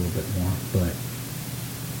his death a little bit more, but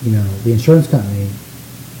you know, the insurance company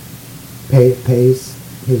pays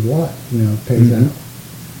his wife, pays out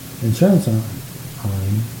insurance on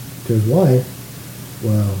him to his wife.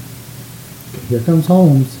 Well, here comes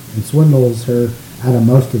Holmes and swindles her out of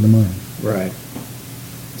most of the money. Right.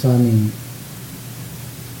 So I mean,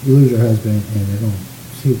 you lose your husband, and they're going to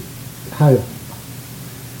see how you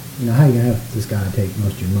gonna have this guy take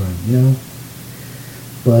most of your money,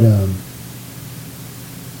 But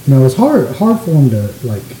it's hard for him to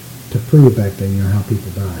prove back then, how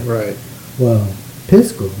people died. Right. Well,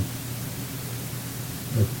 Pitzel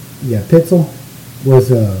was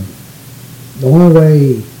the only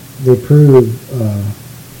way they proved,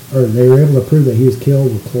 or they were able to prove that he was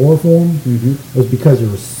killed with chloroform, was because there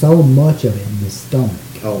was so much of it in his stomach.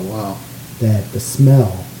 Oh, wow. That the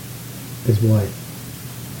smell is what.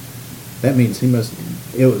 That means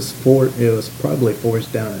it was probably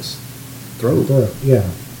forced down his throat. Yeah.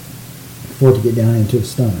 For it to get down into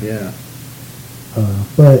his stomach. Yeah.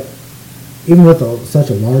 But even with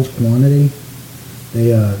such a large quantity,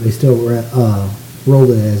 they still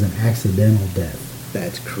rolled it as an accidental death.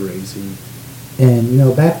 That's crazy. And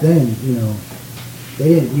back then,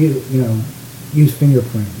 they didn't use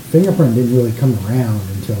fingerprint. Fingerprint didn't really come around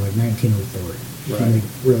until like 1903. Right. When they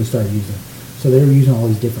really started using it. So they were using all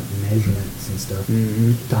these different measurements and stuff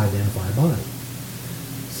to identify a body.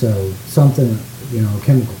 So something,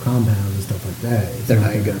 chemical compounds and stuff like that. They're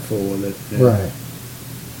not going to fool with it. Yeah. Right.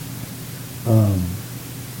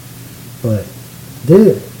 But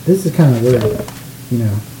this is kind of where,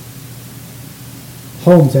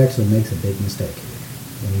 Holmes actually makes a big mistake here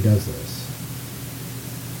when he does this.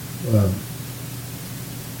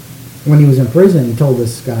 When he was in prison, he told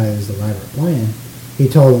this guy his elaborate plan. He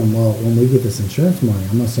told him, well, when we get this insurance money,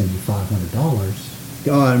 I'm going to send you $500.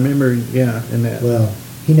 Oh, I remember, yeah, in that. Well,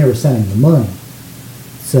 he never sent him the money.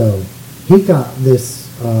 So he got this,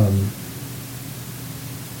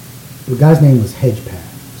 the guy's name was H.H,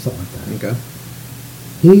 something like that. Okay.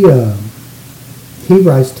 He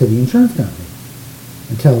writes to the insurance company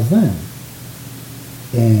and tells them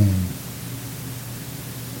and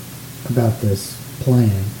about this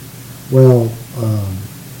plan. Well,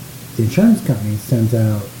 the insurance company sends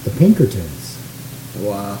out the Pinkertons.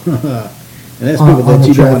 Wow. And that's people that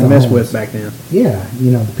you don't want to mess with back then. Yeah,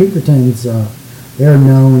 the Pinkertons, they're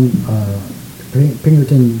known, the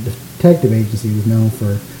Pinkerton Detective Agency was known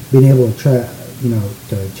for being able to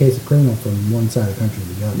to chase a criminal from one side of the country to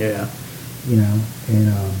the other. Yeah. And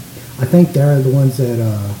I think they're the ones that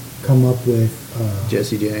come up with...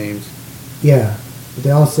 Jesse James. Yeah, but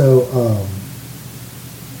they also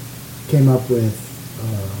came up with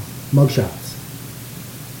mugshots.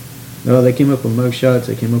 No, they came up with mugshots.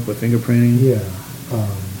 They came up with fingerprinting. Yeah.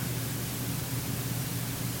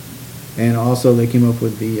 And also they came up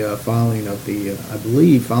with the filing of the,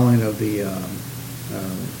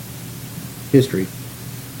 history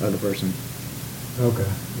of the person. Okay.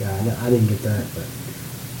 Yeah, I didn't get that, but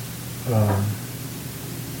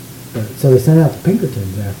so they sent out the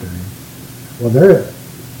Pinkertons after him. Well,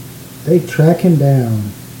 they track him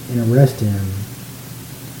down and arrest him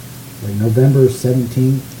like November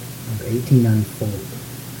 17th of 1894. Is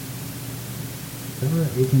that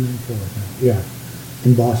right? 1894, I think. Yeah,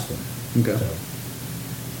 in Boston. Okay. So,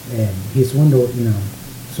 and he swindled,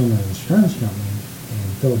 some of the insurance company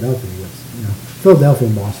in Philadelphia. Philadelphia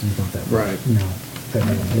and Boston is not that much, right. That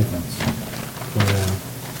makes a difference. But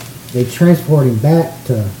they transport him back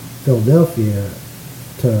to Philadelphia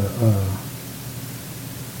to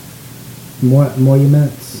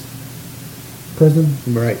Monuments prison.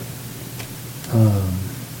 Right.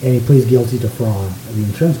 And he pleads guilty to fraud of the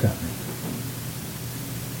insurance company.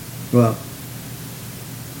 Well,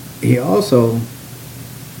 he also,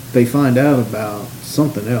 they find out about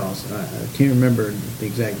something else. I can't remember the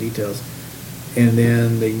exact details. And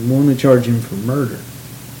then they want to charge him for murder.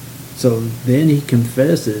 So then he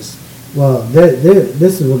confesses. Well,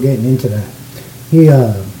 this is we're getting into that. He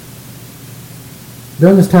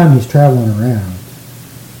during this time he's traveling around.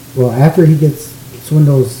 Well, after he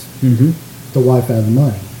swindles the wife out of the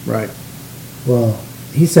money. Right. Well,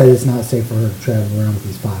 he said it's not safe for her to travel around with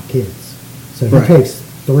these 5 kids. So he Right. takes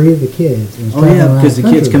 3 of the kids and he's Oh traveling yeah, around because the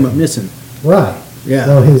country kids come with up them. missing. Right. Yeah.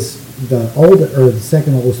 So the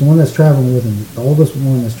second oldest, the one that's traveling with him, the oldest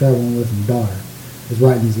one that's traveling with him, daughter, is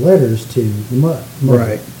writing these letters to the mother.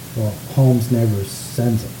 Right. Well, Holmes never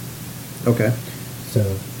sends them. Okay. So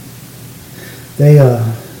they,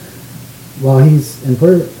 while he's in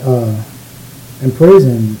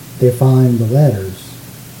prison, they find the letters,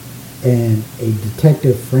 and a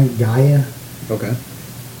detective, Frank Gaia, Okay.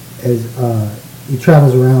 he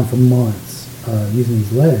travels around for months using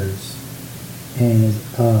these letters, and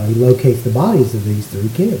he locates the bodies of these 3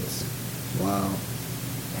 kids. Wow.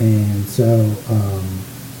 And so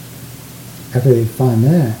after they find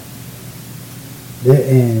that,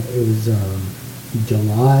 and it was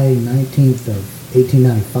July 19th of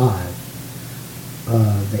 1895.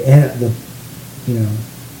 They enter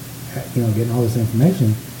getting all this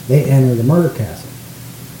information. They enter the murder castle,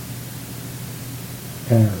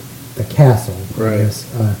 the castle, Right. I guess,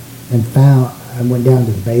 and went down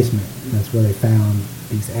to the basement. And that's where they found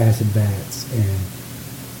these acid vats and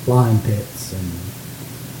lime pits, and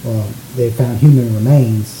they found human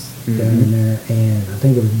remains down in there, and I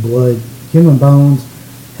think it was human bones,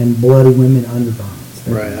 and bloody women undergarments.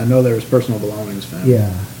 Right. I know there was personal belongings found.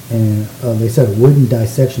 Yeah, and they said wooden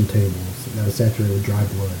dissection tables that was saturated with dry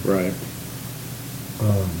blood. Right.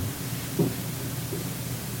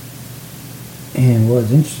 And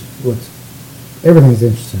everything's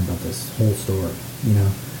interesting about this whole story,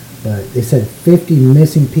 But they said 50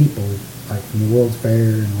 missing people, like from the World's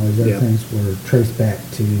Fair and all these other things, were traced back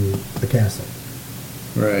to the castle.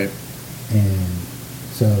 Right. And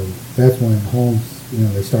so that's when Holmes,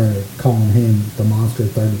 they started calling him the monster of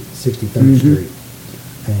 63rd Street,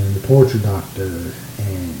 and the torture doctor,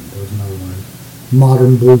 and there was another one,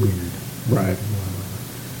 Modern Bluebeard. Right.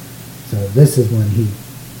 So this is when he,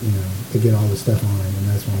 they get all this stuff on him, and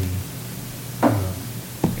that's when he,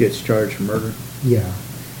 Gets charged for murder. yeah.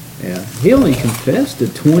 Yeah. He only confessed to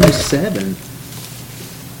 27.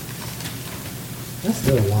 That's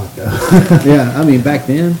still a lot, though. Yeah. I mean, back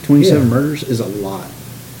then, 27 Yeah. murders is a lot.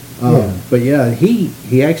 Yeah. But yeah,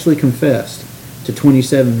 he actually confessed to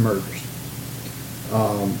 27 murders.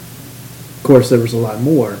 Of course, there was a lot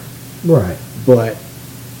more. Right. But,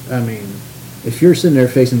 I mean, if you're sitting there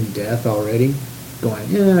facing death already, going,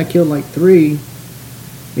 yeah, I killed like 3,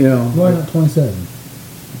 Why not 27?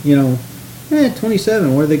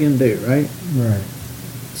 27, what are they going to do, right? Right.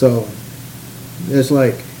 So, it's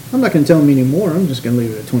like, I'm not going to tell them anymore, I'm just going to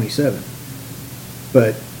leave it at 27.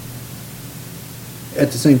 But,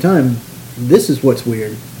 at the same time, this is what's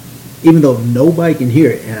weird. Even though nobody can hear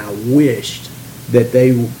it, and I wished that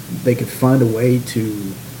they could find a way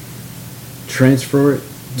to transfer it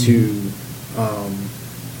to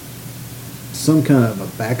some kind of a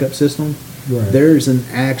backup system. Right. There's an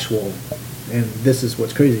actual, and this is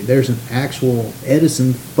what's crazy, there's an actual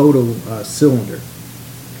Edison photo cylinder.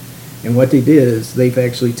 And what they did is they've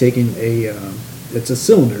actually taken it's a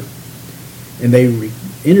cylinder, and they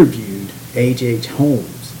interviewed H.H. Holmes.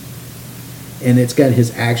 And it's got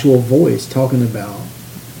his actual voice talking about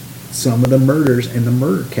some of the murders in the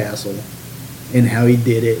murder castle and how he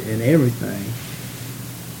did it and everything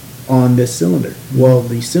on this cylinder. Well,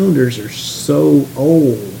 these cylinders are so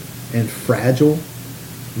old and fragile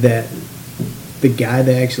that the guy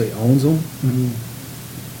that actually owns them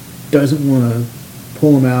doesn't want to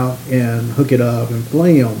pull them out and hook it up and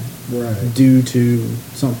play them Right. due to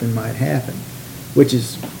something might happen, which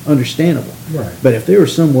is understandable. Right. But if there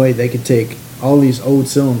was some way they could take all these old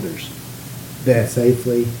cylinders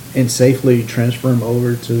Safely. and safely transfer them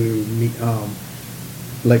over to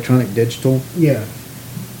electronic digital, Yeah.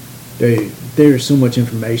 there's so much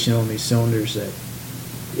information on these cylinders that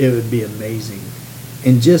it would be amazing.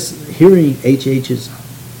 And just hearing H.H.'s,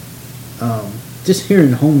 just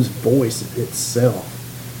hearing Holmes' voice itself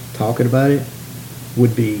talking about it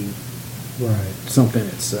would be Right. something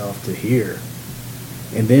itself to hear.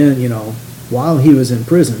 And then, while he was in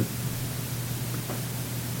prison,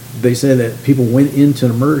 they said that people went into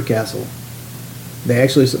the murder castle. They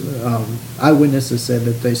actually, eyewitnesses said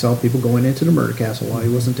that they saw people going into the murder castle while he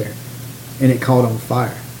wasn't there, and it caught on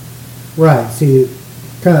fire. Right. See,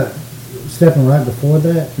 kind of stepping right before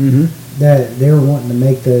that, Mm-hmm. that they were wanting to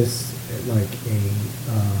make this like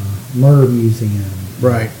a murder museum,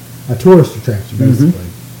 Right. a tourist attraction, Mhm. basically.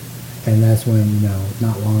 And that's when,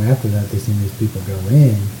 not long after that, they seen these people go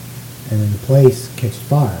in, and then the place catches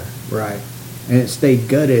fire. Right. And it stayed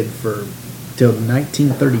gutted for till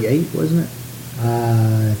 1938, wasn't it?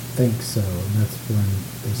 I think so. And that's when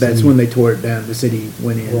That's when they tore it down. The city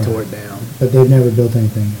went in and Right. tore it down. But they've never built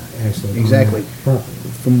anything actually. Exactly. On that property.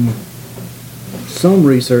 From some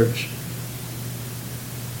research,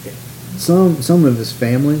 some of his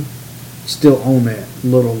family still own that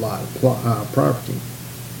little lot of property,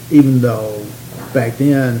 even though back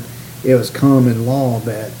then it was common law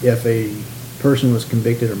that if a person was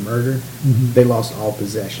convicted of murder, Mhm. they lost all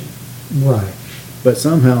possession. Right. But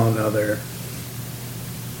somehow or another,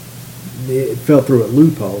 it fell through a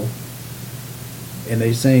loophole, and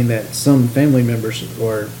they're saying that some family members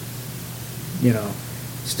or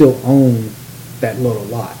still own that little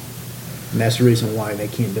lot, and that's the reason why they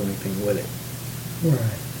can't do anything with it. Right.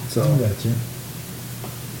 So, I got you.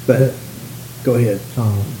 but go ahead.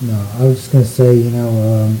 Oh no, I was just gonna say,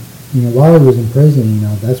 while he was in prison,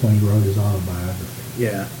 that's when he wrote his autobiography.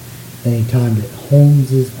 Yeah, And he timed it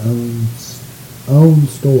Holmes's own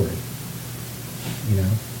story.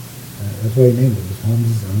 That's what he named it. Was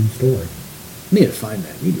Holmes's own story. need to find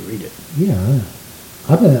that. Need to read it. Yeah,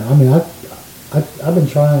 I know. I've been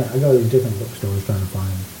trying. I go to these different bookstores trying to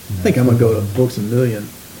find. I think I'm gonna go to Books a Million,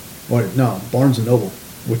 or no, Barnes and Noble,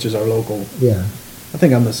 which is our local. Yeah. I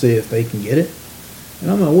think I'm gonna see if they can get it, and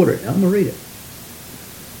I'm gonna order it. And I'm gonna read it.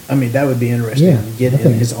 I mean, that would be interesting. Yeah, to get I in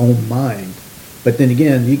think- his own mind, but then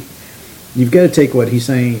again, you've got to take what he's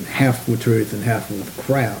saying half with truth and half with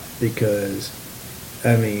crap, because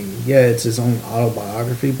I mean, yeah, it's his own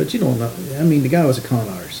autobiography, but you don't know. I mean, the guy was a con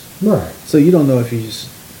artist, Right. so you don't know if he's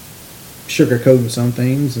sugarcoating some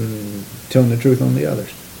things and telling the truth on the others.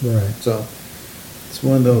 Right. So it's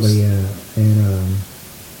one of But those. yeah, and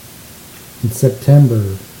in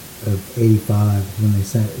September of '85 when they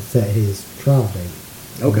set his trial date.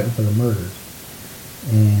 Okay. For the murders,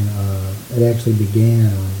 and it actually began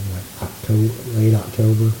on late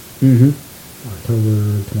October, Mm-hmm.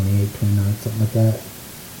 October 28th, 29th, something like that.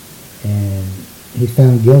 And he's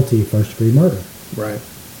found guilty of first-degree murder, Right.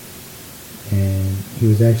 and he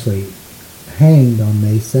was actually hanged on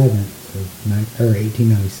May 7th of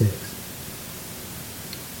 1896.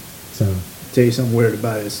 So, Tell you something weird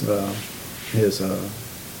about his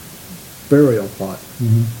burial plot.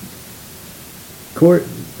 mhm,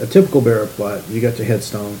 A typical burial plot, you got your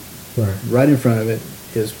headstone. right, Right in front of it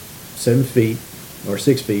is 7 feet or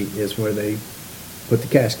 6 feet is where they put the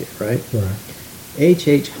casket, right? right,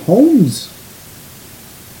 H.H. Holmes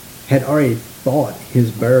had already thought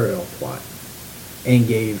his burial plot and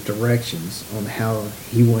gave directions on how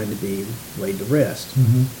he wanted to be laid to rest.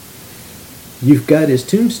 mhm, You've got his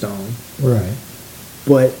tombstone, right,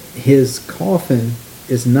 but his coffin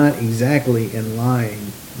is not exactly in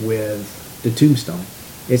line with the tombstone.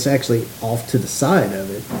 It's actually off to the side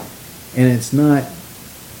of it, and it's not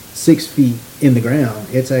 6 feet in the ground.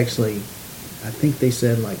 It's actually, I think they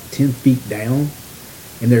said like 10 feet down,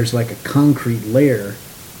 and there's like a concrete layer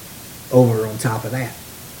over on top of that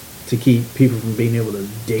to keep people from being able to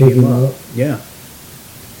dig Dig him him up. up. Yeah,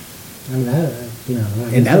 I mean,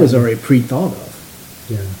 and that was already pre-thought of.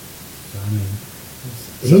 yeah. So, I mean,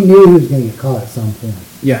 he knew he was going to get caught at some point.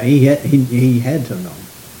 Yeah, he had to know,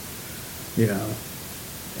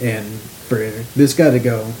 and for this guy to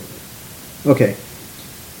go, okay,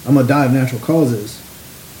 I'm gonna die of natural causes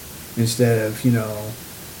instead of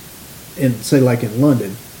in say like in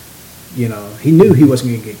London, he knew he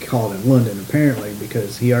wasn't gonna get caught in London apparently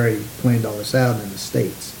because he already planned all this out in the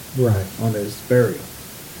States Right. on his burial.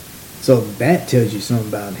 So that tells you something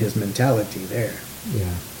about his mentality there.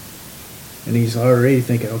 Yeah. And he's already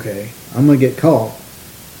thinking, okay, I'm going to get caught.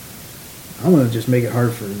 I'm going to just make it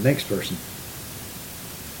hard for the next person.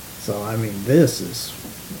 So, I mean, this is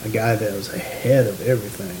a guy that was ahead of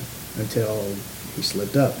everything until he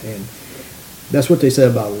slipped up. And that's what they said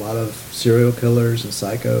about a lot of serial killers and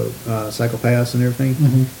psychopaths and everything.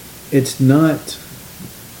 Mhm. It's not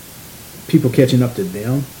people catching up to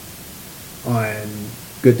them on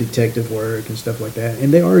good detective work and stuff like that.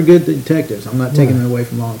 And they are good detectives. I'm not taking Right. it away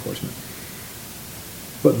from law enforcement.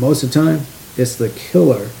 But most of the time, it's the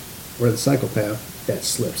killer or the psychopath that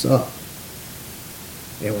slips up.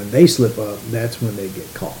 And when they slip up, that's when they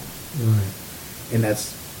get caught. Right. And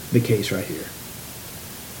that's the case right here.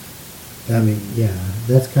 I mean, yeah,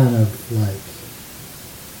 that's kind of like,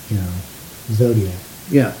 Zodiac.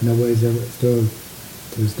 Yeah. Nobody's ever, still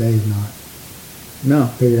to this day, has not No.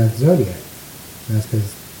 figured out the Zodiac. And that's because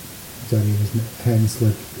So he hadn't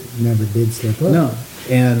slipped, never did slip up. No.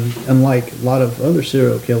 And unlike a lot of other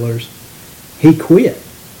serial killers, he quit.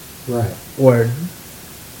 Right. Or,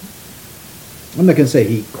 I'm not going to say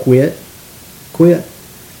he quit,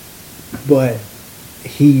 but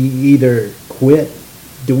he either quit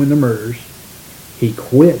doing the murders, he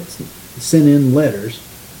quit sending letters,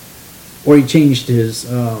 or he changed his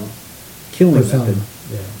killing method.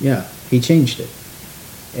 Yeah, he changed it.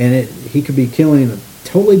 And he could be killing in a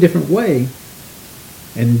totally different way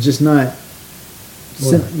and just not,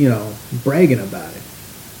 bragging about it.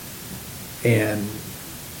 And,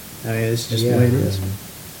 I mean, it's just the way it is.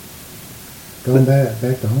 Going back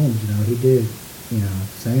to Holmes, he did,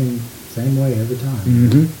 same way every time.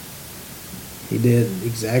 Mm-hmm. He did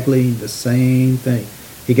exactly the same thing.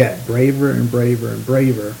 He got braver and braver and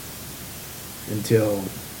braver until,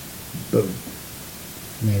 boom.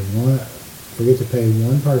 Forget to pay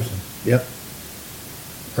one person. Yep.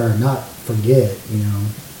 Or not forget,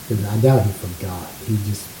 because I doubt he forgot. He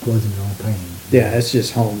just wasn't on pain. Yeah, that's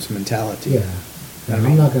just Holmes' mentality. Yeah.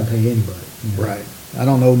 I'm not going to pay anybody. Right. I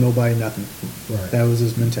don't owe nobody nothing. Right. That was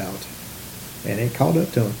his mentality. And it caught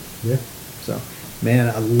up to him. Yeah. So, man,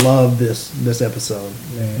 I love this episode.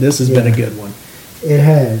 Man, this has been a good one. It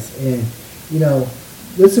has. And,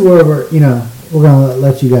 this is where we're going to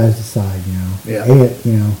let you guys decide, Yeah.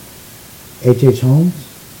 H.H. Holmes,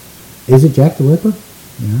 is it Jack the Ripper?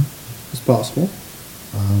 It's possible.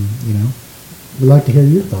 We'd like to hear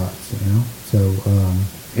your thoughts, So,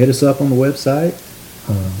 hit us up on the website.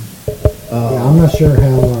 I'm not sure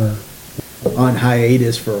how on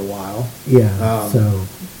hiatus for a while. Yeah. So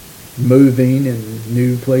moving and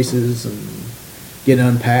new places and getting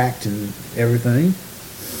unpacked and everything.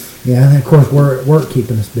 Yeah, and of course work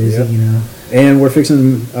keeping us busy, And we're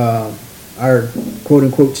fixing our quote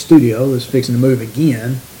unquote studio is fixing to move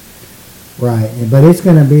again. Right, but it's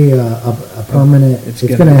going to be a permanent. It's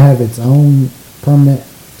going to have its own permanent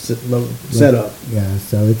setup. Yeah,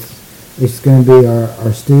 so it's going to be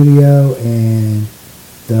our studio and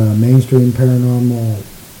the Mainstream Paranormal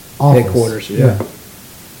office. Headquarters, yeah.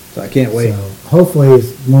 So I can't wait. So hopefully,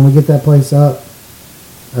 when we get that place up,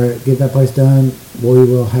 or get that place done, we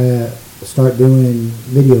will start doing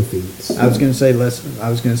video feeds. I was going to say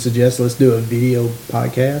suggest let's do a video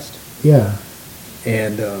podcast. Yeah.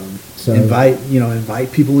 And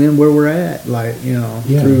invite people in where we're at,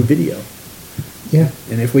 through video. Yeah.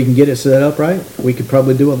 And if we can get it set up right, we could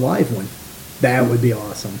probably do a live one. That would be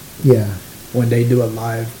awesome. Yeah. When they do a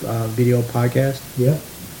live video podcast. Yeah.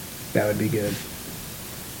 That would be good.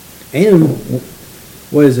 And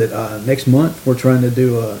what is it? Next month we're trying to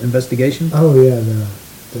do an investigation. Oh yeah,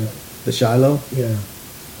 the Shiloh. Yeah.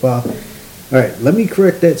 Well, all right. Let me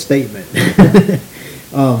correct that statement.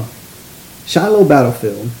 Shiloh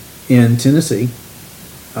Battlefield in Tennessee.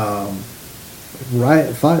 5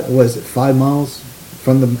 miles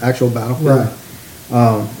from the actual battlefield.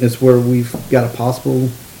 Right. It's where we've got a possible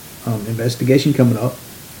investigation coming up,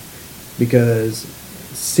 because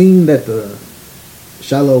seeing that the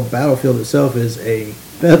Shiloh Battlefield itself is a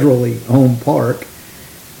federally owned park,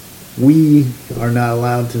 we are not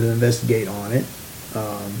allowed to investigate on it.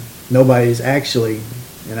 Nobody's actually,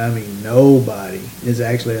 and I mean nobody, is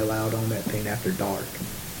actually allowed on that thing after dark.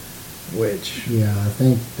 Which, yeah, I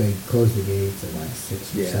think they close the gates at like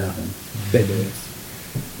 6 or 7. They do.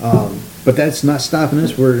 But that's not stopping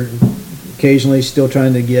us. We're occasionally still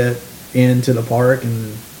trying to get into the park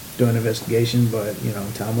and do an investigation, but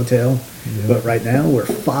time will tell. Yeah. But right now we're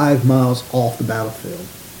 5 miles off the battlefield.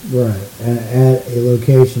 Right, at a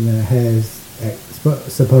location that has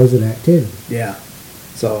supposed activity. Yeah.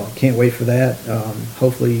 So can't wait for that.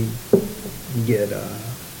 Hopefully get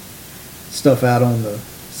stuff out on the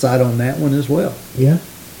side on that one as well. Yeah.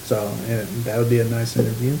 So and that would be a nice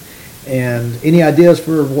interview. And any ideas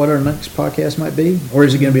for what our next podcast might be, or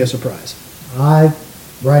is it going to be a surprise?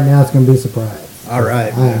 Right now it's going to be a surprise. All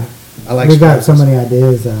right. I like. We surprises. got so many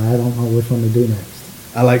ideas. I don't know which one to do next.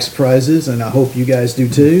 I like surprises, and I hope you guys do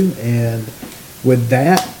too. And with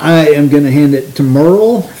that, I am going to hand it to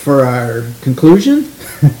Merle for our conclusion.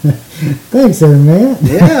 Thanks, man.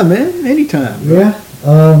 Yeah, man. Anytime. Bro. Yeah.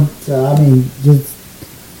 So I mean, just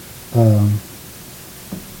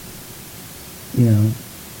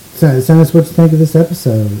send us what you think of this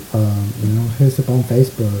episode. Hit us up on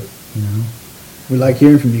Facebook. We like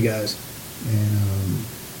hearing from you guys. And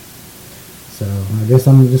so I guess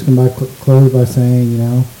I'm just gonna close by saying,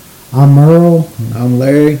 I'm Merle. I'm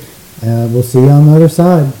Larry. We'll see you on the other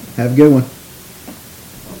side. Have a good one.